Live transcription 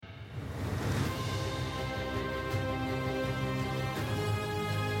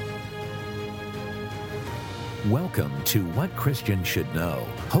Welcome to What Christians Should Know,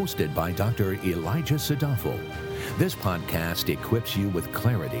 hosted by Dr. Elijah Sadafel. This podcast equips you with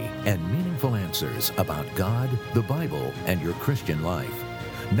clarity and meaningful answers about God, the Bible, and your Christian life.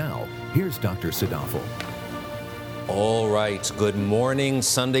 Now, here's Dr. Sadafel. All right. Good morning,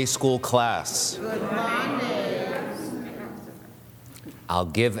 Sunday school class. Good morning. I'll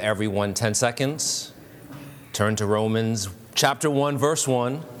give everyone 10 seconds. Turn to Romans chapter 1, verse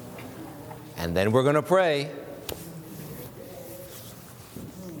 1, and then we're going to pray.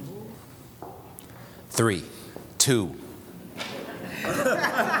 3, 2.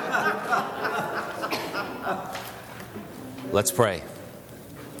 Let's pray.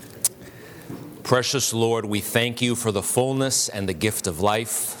 Precious Lord, we thank you for the fullness and the gift of life,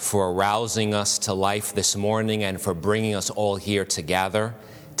 for arousing us to life this morning, and for bringing us all here together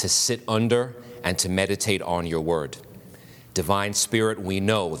to sit under and to meditate on your word. Divine Spirit, we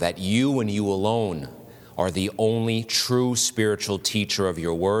know that you and you alone are the only true spiritual teacher of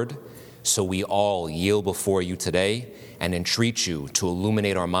your word, so we all yield before you today and entreat you to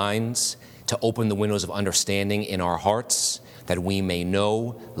illuminate our minds, to open the windows of understanding in our hearts, that we may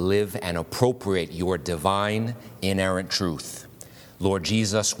know, live, and appropriate your divine, inerrant truth. Lord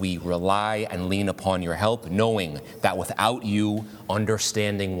Jesus, we rely and lean upon your help, knowing that without you,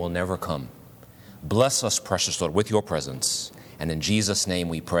 understanding will never come. Bless us, precious Lord, with your presence. And in Jesus' name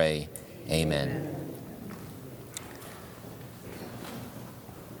we pray, amen.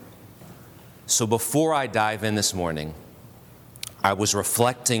 So before I dive in this morning, I was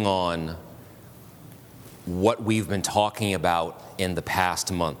reflecting on what we've been talking about in the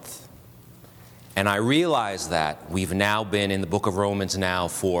past month. And I realized that we've now been in the book of Romans now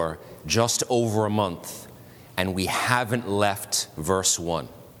for just over a month, and we haven't left verse 1.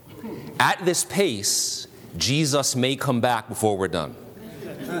 At this pace, Jesus may come back before we're done.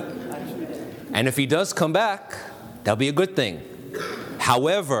 And if he does come back, that'll be a good thing.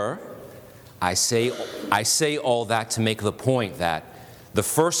 However, I say all that to make the point that the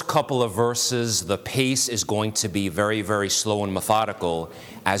first couple of verses, the pace is going to be very, very slow and methodical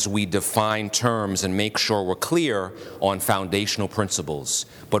as we define terms and make sure we're clear on foundational principles.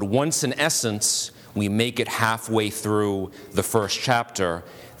 But once, in essence, we make it halfway through the first chapter,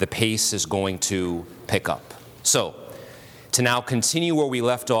 the pace is going to pick up. So, to now continue where we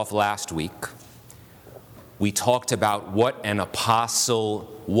left off last week, we talked about what an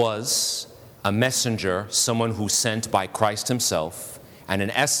apostle was, a messenger, someone who's sent by Christ himself. And in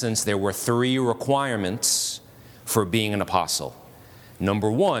essence, there were 3 requirements for being an apostle.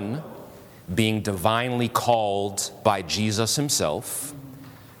 Number 1, being divinely called by Jesus himself.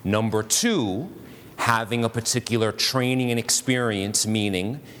 Number 2, having a particular training and experience,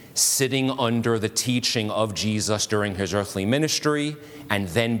 meaning sitting under the teaching of Jesus during his earthly ministry, and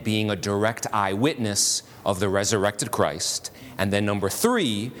then being a direct eyewitness of the resurrected Christ. And then number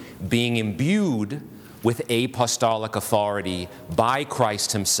 3, being imbued with apostolic authority by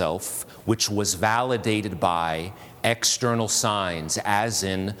Christ himself, which was validated by external signs, as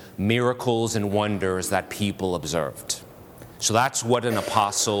in miracles and wonders that people observed. So that's what an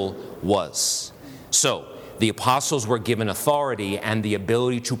apostle was. So the apostles were given authority and the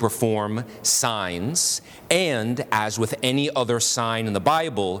ability to perform signs, and as with any other sign in the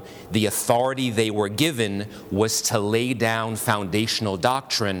Bible, the authority they were given was to lay down foundational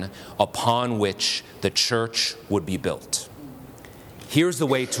doctrine upon which the church would be built. Here's the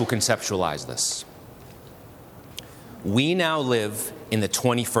way to conceptualize this. We now live in the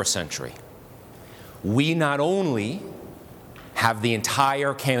 21st century. We not only have the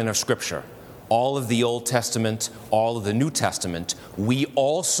entire canon of Scripture, all of the Old Testament, all of the New Testament, we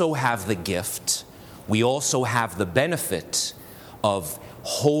also have the gift, we also have the benefit of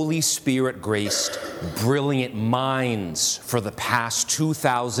Holy Spirit graced, brilliant minds for the past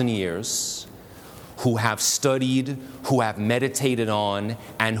 2,000 years who have studied, who have meditated on,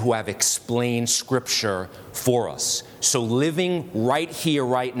 and who have explained Scripture for us. So living right here,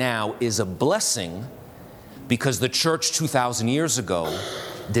 right now is a blessing, because the church 2,000 years ago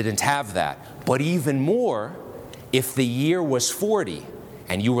didn't have that. But even more, if the year was 40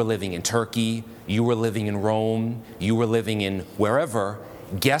 and you were living in Turkey, you were living in Rome, you were living in wherever,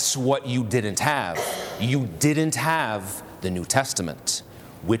 guess what you didn't have? You didn't have the New Testament,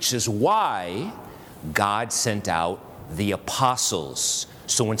 which is why God sent out the apostles.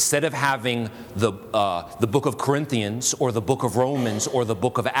 So instead of having the book of Corinthians or the book of Romans or the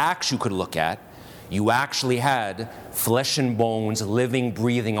book of Acts you could look at, you actually had flesh and bones, living,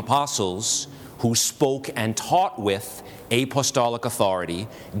 breathing apostles who spoke and taught with apostolic authority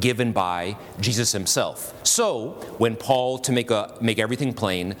given by Jesus himself. So when Paul, to make everything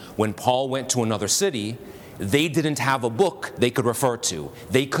plain, when Paul went to another city, they didn't have a book they could refer to.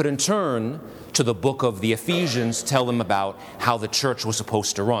 They couldn't turn to the book of the Ephesians, tell them about how the church was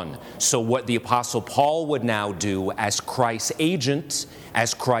supposed to run. So what the Apostle Paul would now do as Christ's agent,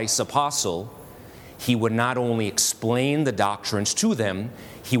 as Christ's apostle, he would not only explain the doctrines to them,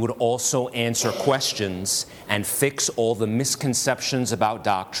 he would also answer questions and fix all the misconceptions about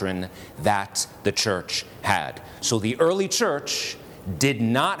doctrine that the church had. So the early church did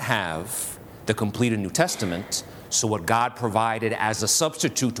not have the completed New Testament, so what God provided as a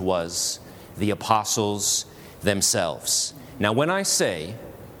substitute was the apostles themselves. Now, when I say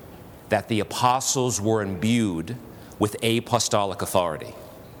that the apostles were imbued with apostolic authority,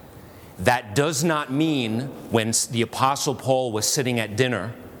 that does not mean when the Apostle Paul was sitting at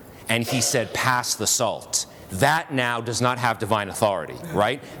dinner and he said, "Pass the salt." That now does not have divine authority,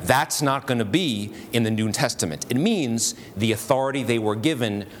 right? That's not going to be in the New Testament. It means the authority they were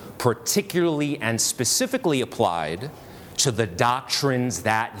given particularly and specifically applied to the doctrines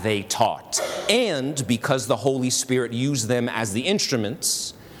that they taught. And because the Holy Spirit used them as the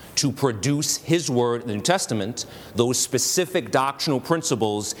instruments to produce His Word in the New Testament, those specific doctrinal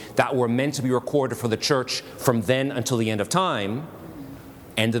principles that were meant to be recorded for the church from then until the end of time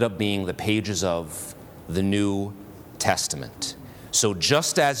ended up being the pages of the New Testament. So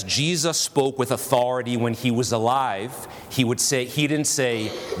just as Jesus spoke with authority when He was alive, He didn't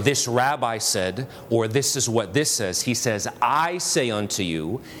say, "This rabbi said," or "This is what this says." He says, "I say unto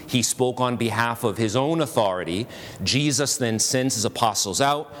you." He spoke on behalf of His own authority. Jesus then sends His apostles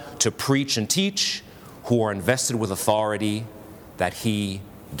out to preach and teach, who are invested with authority that He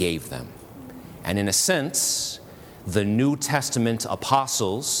gave them. And in a sense, the New Testament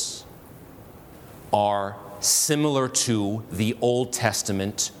apostles are similar to the Old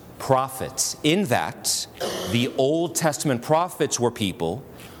Testament prophets, in that the Old Testament prophets were people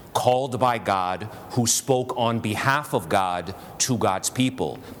called by God who spoke on behalf of God to God's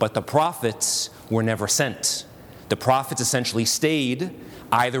people. But the prophets were never sent. The prophets essentially stayed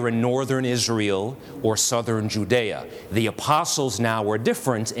either in northern Israel or southern Judea. The apostles now were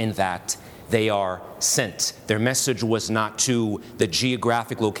different in that they are sent. Their message was not to the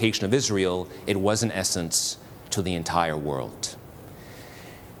geographic location of Israel, it was in essence to the entire world.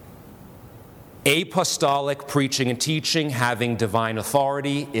 Apostolic preaching and teaching, having divine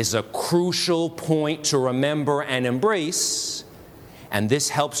authority, is a crucial point to remember and embrace, and this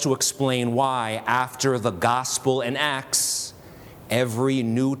helps to explain why, after the Gospel and Acts, every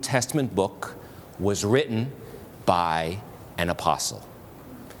New Testament book was written by an apostle.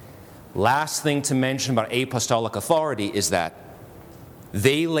 Last thing to mention about apostolic authority is that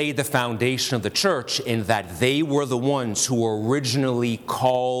they laid the foundation of the church in that they were the ones who originally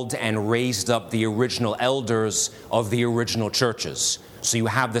called and raised up the original elders of the original churches. So you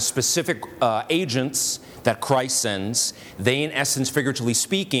have the specific agents that Christ sends. They, in essence, figuratively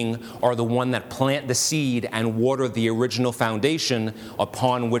speaking, are the one that plant the seed and water the original foundation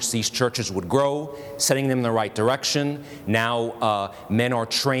upon which these churches would grow, setting them in the right direction. Now men are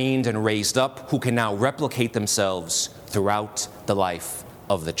trained and raised up who can now replicate themselves throughout the life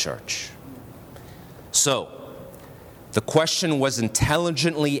of the church. So, the question was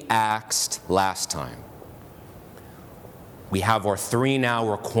intelligently asked last time. We have our 3 now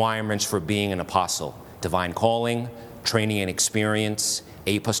requirements for being an apostle: divine calling, training and experience,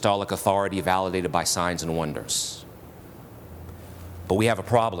 apostolic authority validated by signs and wonders. But we have a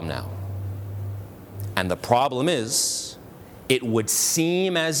problem now. And the problem is, it would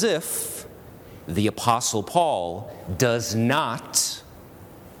seem as if the Apostle Paul does not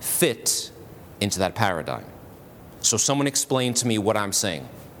fit into that paradigm. So someone explain to me what I'm saying.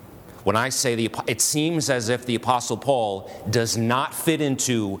 When I say it seems as if the Apostle Paul does not fit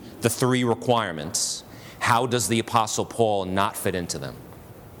into the 3 requirements, how does the Apostle Paul not fit into them?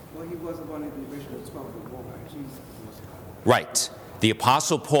 Well, he wasn't one of the original 12 right? Jesus was. Right. The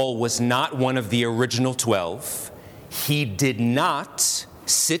Apostle Paul was not one of the original 12. He did not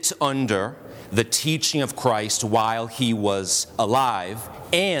sit under the teaching of Christ while he was alive,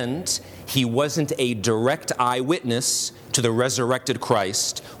 and he wasn't a direct eyewitness to the resurrected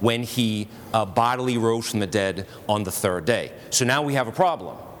Christ when he bodily rose from the dead on the 3rd day. So now we have a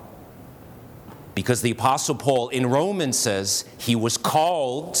problem. Because the Apostle Paul in Romans says he was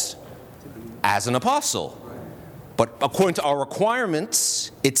called as an apostle. But according to our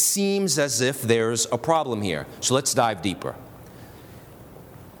requirements, it seems as if there's a problem here. So let's dive deeper.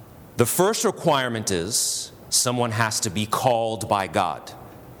 The first requirement is someone has to be called by God.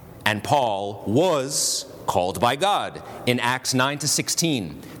 And Paul was called by God. In Acts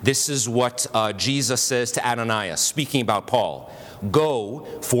 9-16, this is what Jesus says to Ananias, speaking about Paul. Go,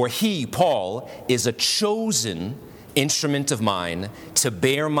 for he, Paul, is a chosen instrument of mine to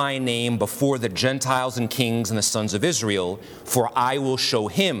bear my name before the Gentiles and kings and the sons of Israel, for I will show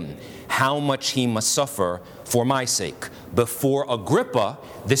him how much he must suffer for my sake. Before Agrippa,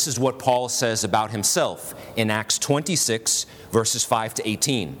 this is what Paul says about himself in Acts 26, verses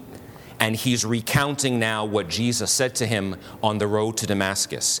 5-18. And he's recounting now what Jesus said to him on the road to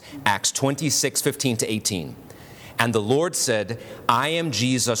Damascus. Acts 26, 15-18. And the Lord said, I am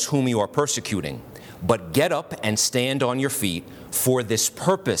Jesus whom you are persecuting. But get up and stand on your feet. For this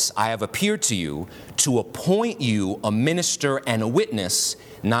purpose I have appeared to you, to appoint you a minister and a witness,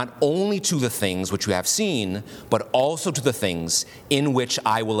 not only to the things which you have seen, but also to the things in which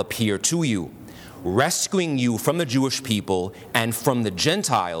I will appear to you, rescuing you from the Jewish people and from the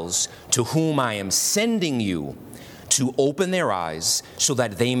Gentiles, to whom I am sending you, to open their eyes so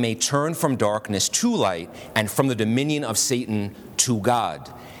that they may turn from darkness to light and from the dominion of Satan to God,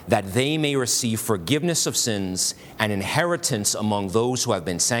 that they may receive forgiveness of sins and inheritance among those who have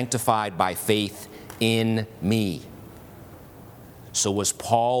been sanctified by faith in me. So was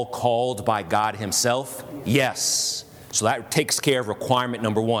Paul called by God himself? Yes. So that takes care of requirement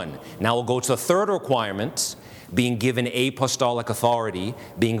number one. Now we'll go to the third requirement, being given apostolic authority,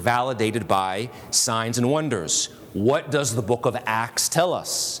 being validated by signs and wonders. What does the book of Acts tell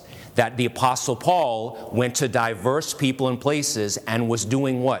us? That the Apostle Paul went to diverse people and places and was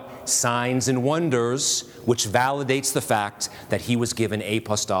doing what? Signs and wonders, which validates the fact that he was given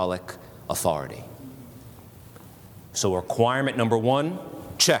apostolic authority. So requirement number one,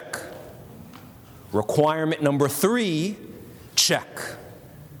 check. Requirement number three, check.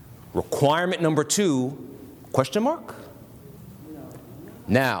 Requirement number two, question mark?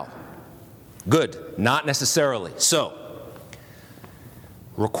 Now, good, not necessarily. So,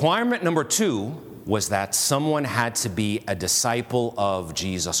 requirement number two was that someone had to be a disciple of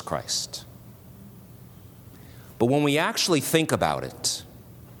Jesus Christ. But when we actually think about it,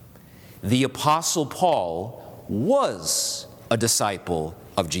 the Apostle Paul was a disciple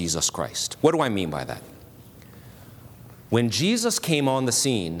of Jesus Christ. What do I mean by that? When Jesus came on the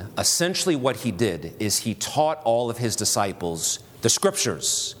scene, essentially what he did is he taught all of his disciples the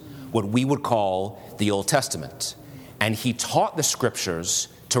scriptures, what we would call the Old Testament. And he taught the scriptures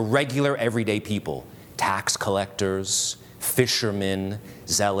to regular everyday people, tax collectors, fishermen,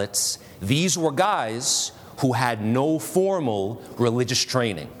 zealots. These were guys who had no formal religious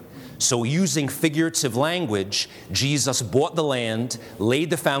training. So using figurative language, Jesus bought the land,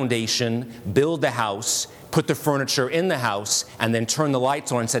 laid the foundation, built the house, put the furniture in the house, and then turned the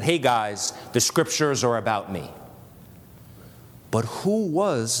lights on and said, hey guys, the scriptures are about me. But who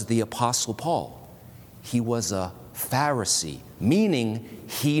was the Apostle Paul? He was a Pharisee, meaning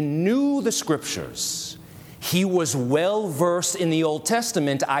he knew the scriptures. He was well versed in the Old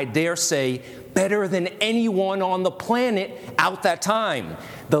Testament, I dare say, better than anyone on the planet out that time.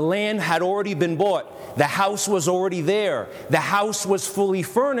 The land had already been bought. The house was already there. The house was fully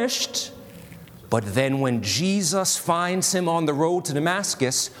furnished. But then when Jesus finds him on the road to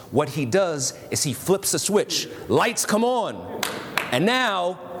Damascus, what he does is he flips the switch. Lights come on. And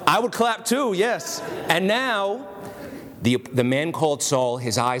now, I would clap too, yes. And now, the man called Saul,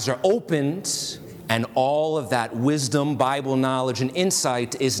 his eyes are opened, and all of that wisdom, Bible knowledge, and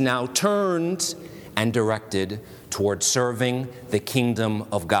insight is now turned and directed toward serving the kingdom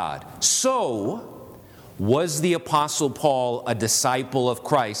of God. So, was the Apostle Paul a disciple of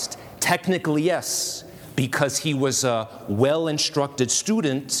Christ? Technically, yes, because he was a well-instructed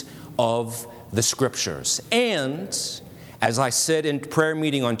student of the Scriptures. And, as I said in prayer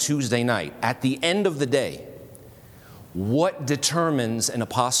meeting on Tuesday night, at the end of the day, what determines an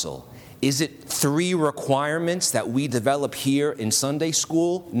apostle? Is it 3 requirements that we develop here in Sunday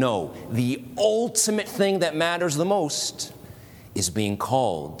school? No. The ultimate thing that matters the most is being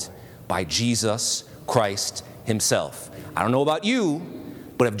called by Jesus Christ himself. I don't know about you,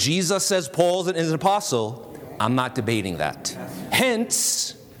 but if Jesus says Paul is an apostle, I'm not debating that.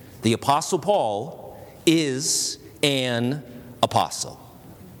 Hence, the Apostle Paul is an apostle.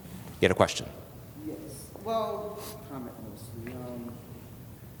 You had a question? Yes. Well, comment mostly.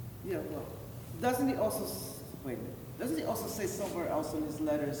 Doesn't he also say somewhere else in his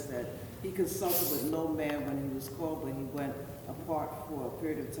letters that he consulted with no man when he was called, but he went apart for a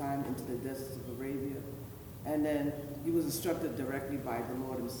period of time into the deserts of Arabia, and then he was instructed directly by the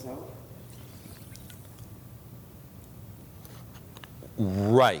Lord himself?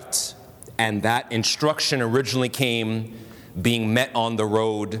 Right. And that instruction originally came being met on the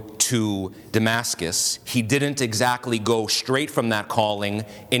road to Damascus, he didn't exactly go straight from that calling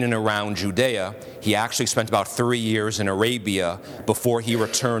in and around Judea. He actually spent about 3 years in Arabia before he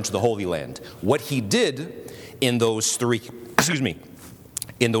returned to the Holy Land. What he did in those 3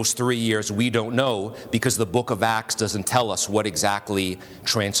 years, we don't know, because the book of Acts doesn't tell us what exactly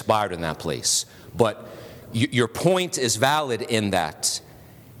transpired in that place. But your point is valid in that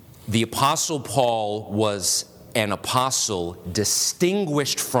the Apostle Paul was an apostle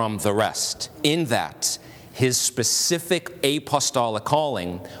distinguished from the rest, in that his specific apostolic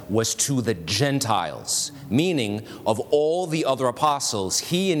calling was to the Gentiles, meaning of all the other apostles,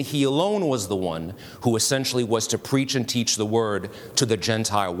 he and he alone was the one who essentially was to preach and teach the word to the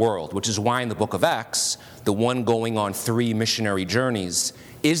Gentile world, which is why in the book of Acts, the one going on 3 missionary journeys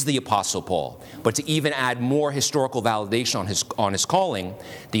is the Apostle Paul. But to even add more historical validation on his calling,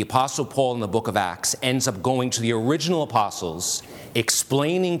 the Apostle Paul in the book of Acts ends up going to the original apostles,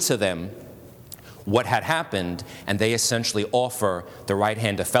 explaining to them what had happened, and they essentially offer the right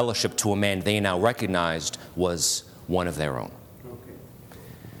hand of fellowship to a man they now recognized was one of their own. Okay.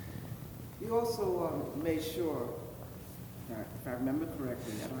 You also made sure, if I remember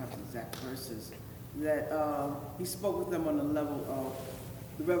correctly, I don't have the exact verses, that he spoke with them on the level of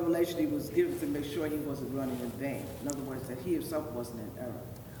the revelation he was given to make sure he wasn't running in vain. In other words, that he himself wasn't in error.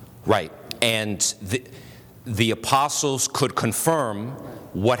 Right. And the apostles could confirm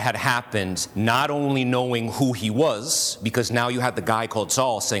what had happened, not only knowing who he was, because now you had the guy called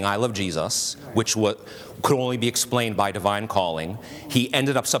Saul saying, I love Jesus, which could only be explained by divine calling. He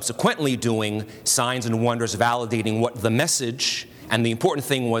ended up subsequently doing signs and wonders validating what the message, and the important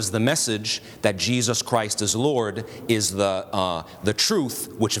thing was the message that Jesus Christ is Lord is the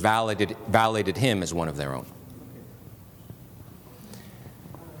truth which validated him as one of their own.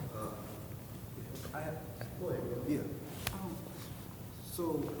 So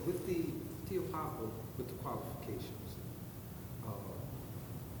with the apostle, with the qualifications,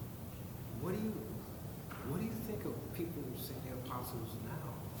 what do you think of people who say they're apostles now?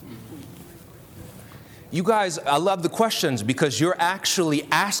 You guys, I love the questions because you're actually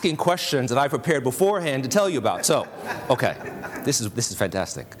asking questions that I prepared beforehand to tell you about. So, okay, this is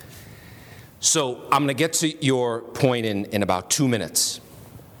fantastic. So I'm going to get to your point in about 2 minutes.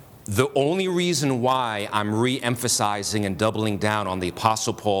 The only reason why I'm re-emphasizing and doubling down on the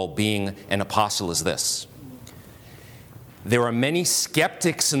Apostle Paul being an apostle is this. There are many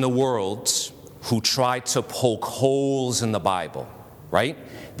skeptics in the world who try to poke holes in the Bible, right?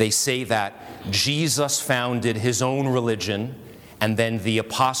 They say that Jesus founded his own religion, and then the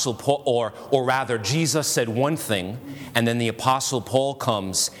Apostle Paul, or rather, Jesus said one thing, and then the Apostle Paul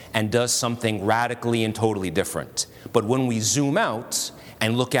comes and does something radically and totally different. But when we zoom out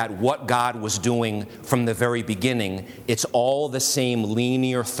and look at what God was doing from the very beginning, it's all the same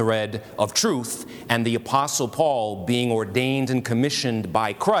linear thread of truth. And the Apostle Paul, being ordained and commissioned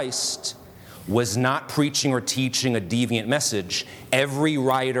by Christ, was not preaching or teaching a deviant message. Every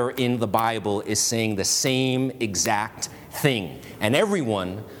writer in the Bible is saying the same exact thing, and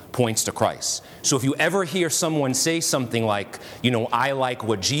everyone points to Christ. So if you ever hear someone say something like, I like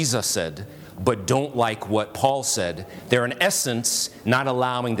what Jesus said, but don't like what Paul said, they're in essence not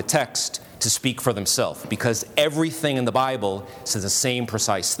allowing the text to speak for themselves, because everything in the Bible says the same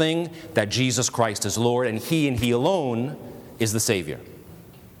precise thing, that Jesus Christ is Lord, and he alone is the Savior.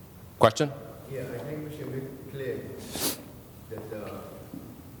 Question? Yeah, I think we should make it clear that,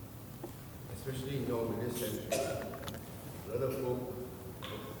 especially in this century, a lot of folk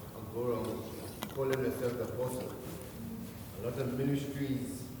go around calling themselves apostles. A lot of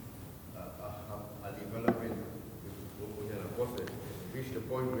ministries are developing with an apostle. It's reached the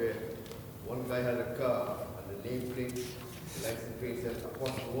point where one guy had a car and the nameplate, the license plate says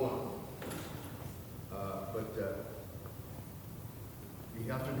Apostle 1. But we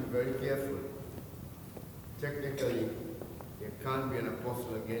have to be very careful. Technically, there can't be an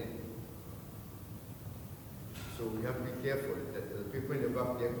apostle again. So we have to be careful that the people in the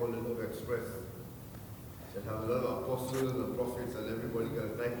back there called the Love Express that have a lot of apostles and prophets and everybody got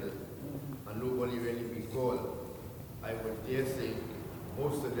a title and nobody really been called. I would dare say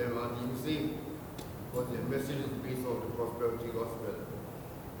most of them aren't even saved because their message is based on the prosperity gospel.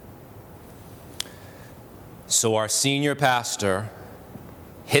 So our senior pastor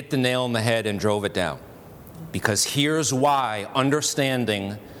hit the nail on the head and drove it down. Because here's why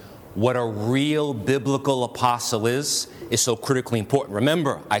understanding what a real biblical apostle is so critically important.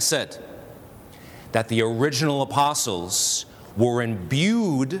 Remember, I said that the original apostles were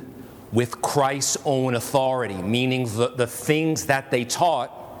imbued with Christ's own authority, meaning the things that they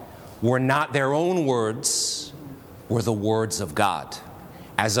taught were not their own words were the words of God.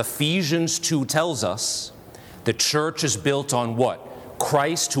 As Ephesians 2 tells us, the church is built on what?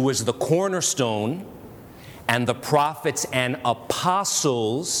 Christ, who is the cornerstone, and the prophets and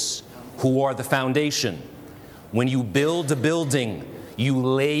apostles, who are the foundation. When you build a building, you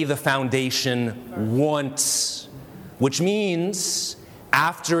lay the foundation once, which means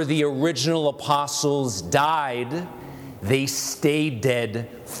after the original apostles died, they stayed dead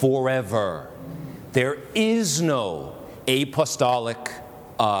forever. There is no apostolic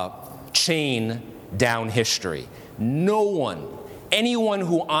chain down history. No one, anyone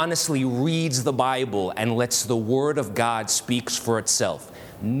who honestly reads the Bible and lets the Word of God speak for itself,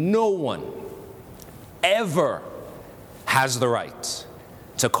 no one ever has the right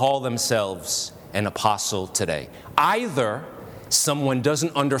to call themselves an apostle today. Either someone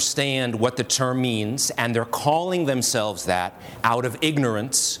doesn't understand what the term means and they're calling themselves that out of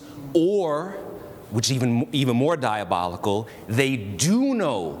ignorance, or, which is even more diabolical, they do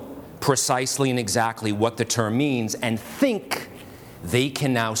know precisely and exactly what the term means and think they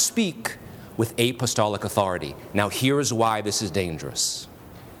can now speak with apostolic authority. Now, here's why this is dangerous.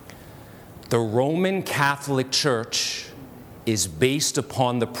 The Roman Catholic Church is based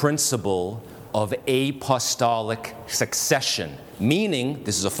upon the principle of apostolic succession, meaning,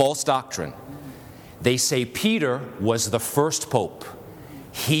 this is a false doctrine. They say Peter was the first pope.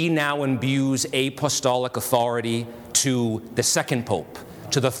 He now imbues apostolic authority to the second pope,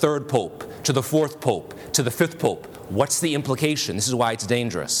 to the third pope, to the fourth pope, to the fifth pope. What's the implication? This is why it's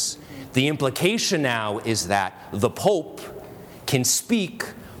dangerous. The implication now is that the pope can speak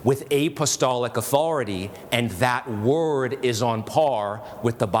with apostolic authority, and that word is on par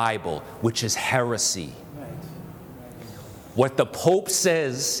with the Bible, which is heresy. What the Pope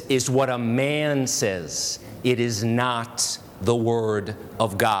says is what a man says. It is not the Word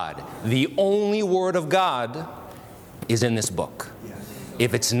of God. The only Word of God is in this book.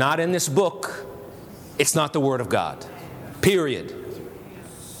 If it's not in this book, it's not the Word of God. Period.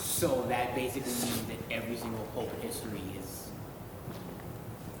 So that basically means that every single pope in history is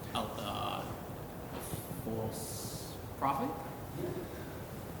a false prophet?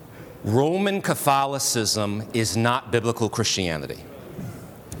 Roman Catholicism is not biblical Christianity.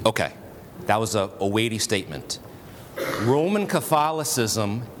 Okay, that was a weighty statement. Roman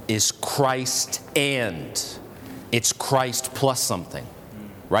Catholicism is Christ and. It's Christ plus something,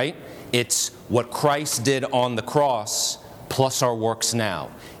 right? It's what Christ did on the cross plus our works now.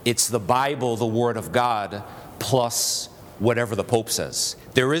 It's the Bible, the Word of God, plus whatever the Pope says.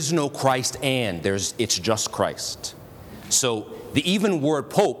 There is no Christ and, it's just Christ. So the even word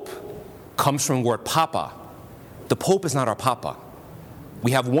Pope comes from the word Papa. The Pope is not our Papa.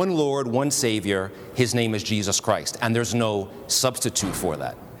 We have one Lord, one Savior. His name is Jesus Christ, and there's no substitute for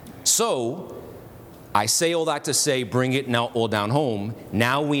that. So I say all that to say, bring it now all down home.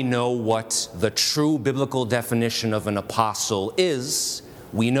 Now we know what the true biblical definition of an apostle is.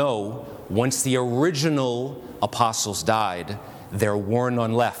 We know once the original apostles died, there were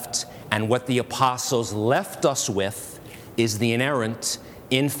none left. And what the apostles left us with is the inerrant,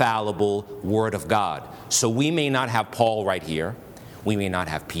 infallible Word of God. So we may not have Paul right here. We may not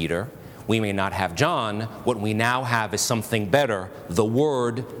have Peter. We may not have John. What we now have is something better, the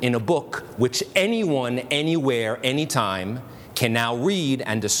Word in a book, which anyone, anywhere, anytime can now read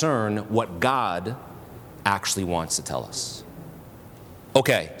and discern what God actually wants to tell us.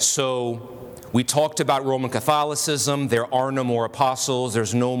 Okay, so we talked about Roman Catholicism. There are no more apostles.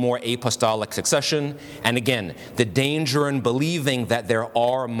 There's no more apostolic succession. And again, the danger in believing that there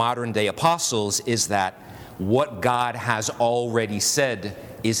are modern-day apostles is that what God has already said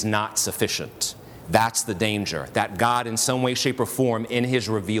is not sufficient. That's the danger, that God in some way, shape, or form in His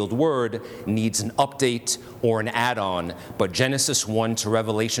revealed Word needs an update or an add-on. But Genesis 1 to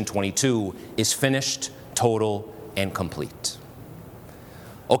Revelation 22 is finished, total, and complete.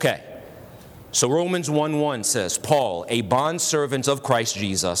 Okay, so Romans 1:1 says, Paul, a bondservant of Christ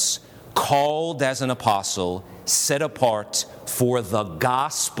Jesus, called as an apostle, set apart for the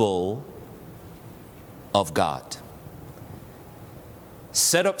gospel of God.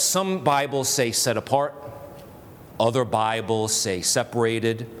 Set up, some Bibles say set apart, other Bibles say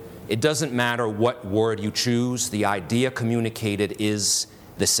separated. It doesn't matter what word you choose, the idea communicated is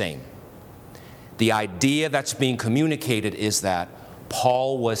the same. The idea that's being communicated is that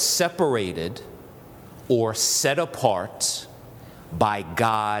Paul was separated or set apart by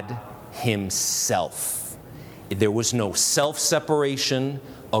God Himself. There was no self-separation.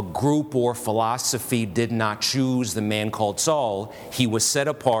 A group or philosophy did not choose the man called Saul. He was set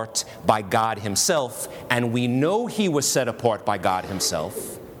apart by God Himself, and we know he was set apart by God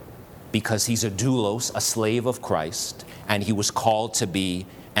Himself because he's a doulos, a slave of Christ, and he was called to be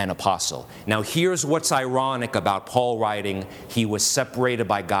an apostle. Now, here's what's ironic about Paul writing, he was separated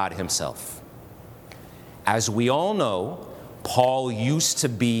by God himself. As we all know, Paul used to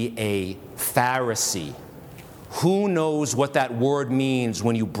be a Pharisee. Who knows what that word means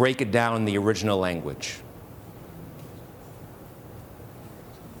when you break it down in the original language?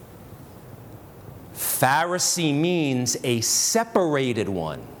 Pharisee means a separated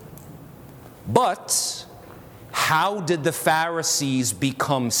one. But how did the Pharisees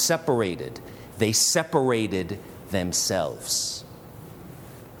become separated? They separated themselves.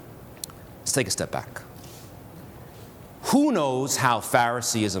 Let's take a step back. Who knows how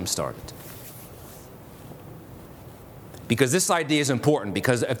Phariseeism started? Because this idea is important,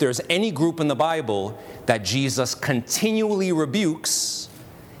 because if there's any group in the Bible that Jesus continually rebukes,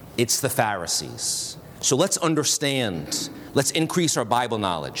 it's the Pharisees. So let's understand, let's increase our Bible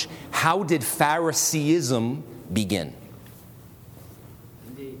knowledge. How did Phariseeism begin?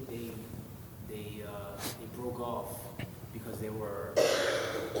 They broke off because they were,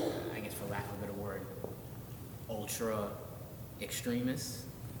 I guess for lack of a better word, ultra extremists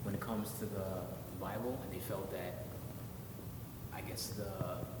when it comes to the Bible, and they felt that, I guess,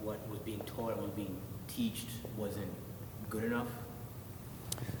 what was being taught and was being taught wasn't good enough.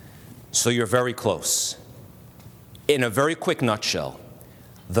 So you're very close. In a very quick nutshell,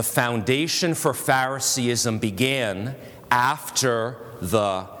 the foundation for Phariseeism began after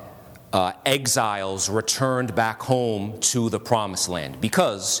the exiles returned back home to the Promised Land,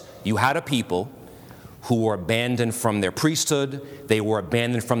 because you had a people who were abandoned from their priesthood, they were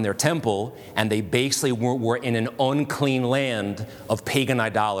abandoned from their temple, and they basically were in an unclean land of pagan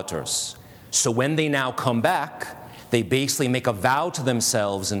idolaters. So when they now come back, they basically make a vow to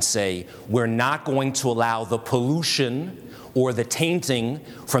themselves and say, we're not going to allow the pollution or the tainting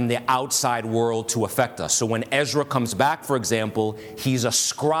from the outside world to affect us. So when Ezra comes back, for example, he's a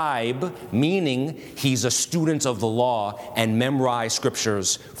scribe, meaning he's a student of the law and memorized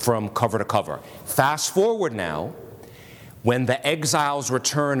scriptures from cover to cover. Fast forward now, when the exiles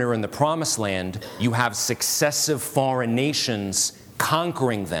return or in the Promised Land, you have successive foreign nations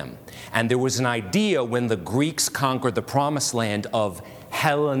conquering them. And there was an idea when the Greeks conquered the Promised Land of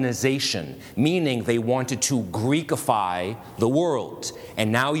Hellenization, meaning they wanted to Greekify the world.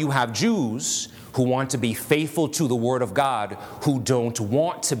 And now you have Jews who want to be faithful to the Word of God, who don't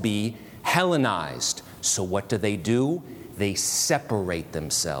want to be Hellenized. So what do? They separate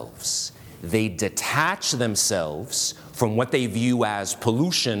themselves. They detach themselves from what they view as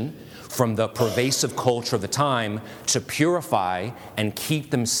pollution from the pervasive culture of the time to purify and keep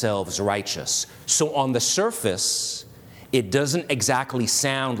themselves righteous. So on the surface, it doesn't exactly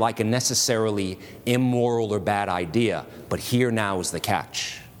sound like a necessarily immoral or bad idea, but here now is the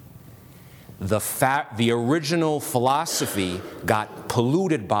catch. The original philosophy got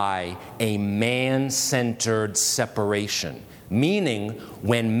polluted by a man-centered separation, meaning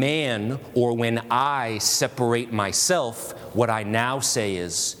when man or when I separate myself, what I now say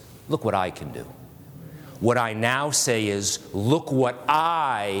is, look what I can do. What I now say is, look what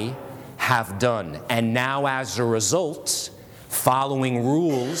I have done. And now as a result, following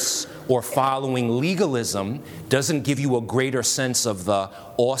rules or following legalism doesn't give you a greater sense of the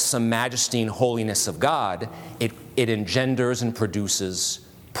awesome majesty and holiness of God. It engenders and produces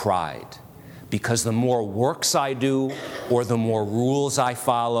pride. Because the more works I do, or the more rules I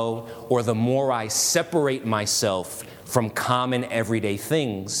follow, or the more I separate myself from common everyday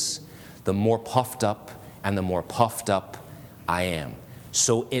things, the more puffed up and the more puffed up I am.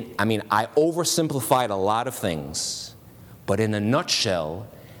 So I oversimplified a lot of things, but in a nutshell,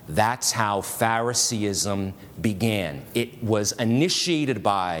 that's how Phariseeism began. It was initiated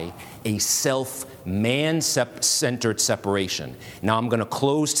by a man-centered separation. Now I'm going to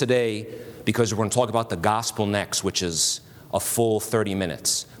close today because we're going to talk about the gospel next, which is a full 30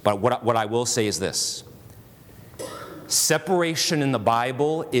 minutes. But what I will say is this. Separation in the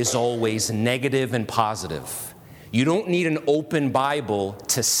Bible is always negative and positive. You don't need an open Bible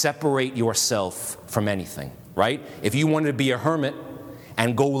to separate yourself from anything, right? If you wanted to be a hermit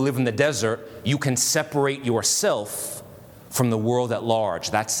and go live in the desert, you can separate yourself from the world at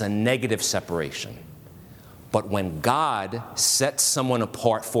large. That's a negative separation. But when God sets someone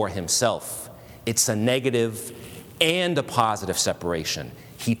apart for himself, it's a negative and a positive separation.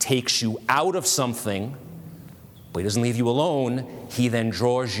 He takes you out of something, but he doesn't leave you alone. He then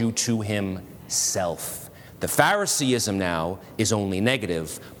draws you to himself. The Phariseeism now is only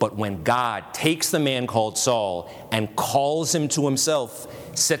negative, but when God takes the man called Saul and calls him to himself,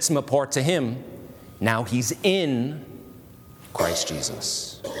 sets him apart to him, now he's in Christ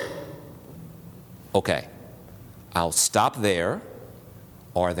Jesus. Okay, I'll stop there.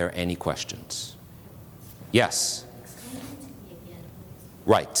 Are there any questions? Yes.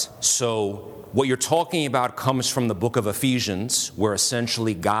 Right. So what you're talking about comes from the book of Ephesians, where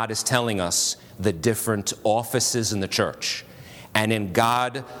essentially God is telling us the different offices in the church. And in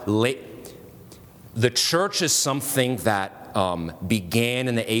God, the church is something that began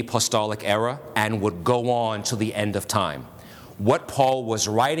in the apostolic era and would go on to the end of time. What Paul was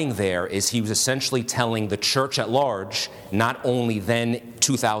writing there is he was essentially telling the church at large, not only then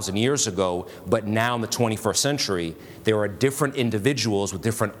 2,000 years ago, but now in the 21st century, there are different individuals with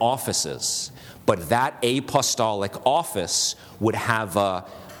different offices. But that apostolic office would have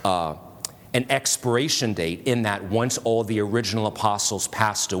an expiration date in that once all the original apostles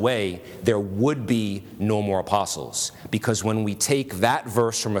passed away, there would be no more apostles. Because when we take that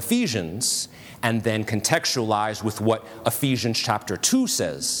verse from Ephesians and then contextualize with what Ephesians chapter 2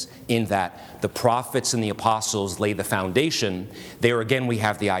 says, in that the prophets and the apostles lay the foundation, there again we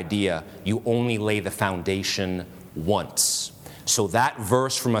have the idea you only lay the foundation once. So that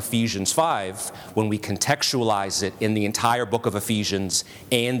verse from Ephesians 5, when we contextualize it in the entire book of Ephesians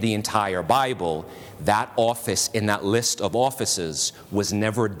and the entire Bible, that office in that list of offices was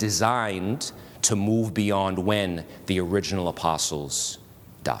never designed to move beyond when the original apostles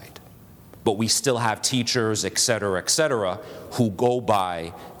died. But we still have teachers, et cetera, who go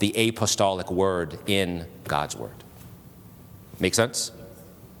by the apostolic word in God's word. Make sense?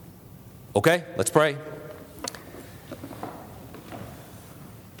 Okay, let's pray.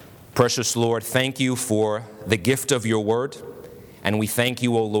 Precious Lord, thank you for the gift of your word. And we thank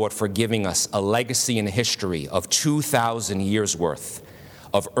you, O Lord, for giving us a legacy and history of 2,000 years worth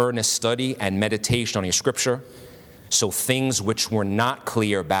of earnest study and meditation on your scripture. So things which were not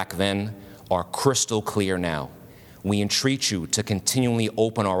clear back then are crystal clear now. We entreat you to continually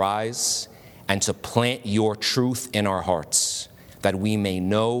open our eyes and to plant your truth in our hearts, that we may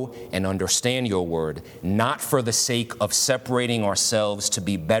know and understand your word, not for the sake of separating ourselves to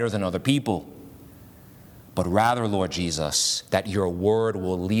be better than other people, but rather, Lord Jesus, that your word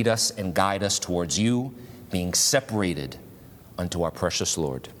will lead us and guide us towards you, being separated unto our precious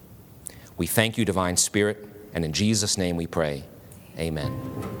Lord. We thank you, Divine Spirit, and in Jesus' name we pray. Amen.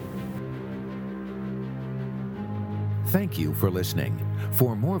 Thank you for listening.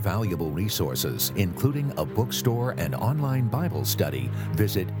 For more valuable resources, including a bookstore and online Bible study,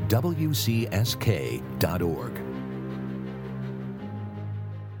 visit wcsk.org.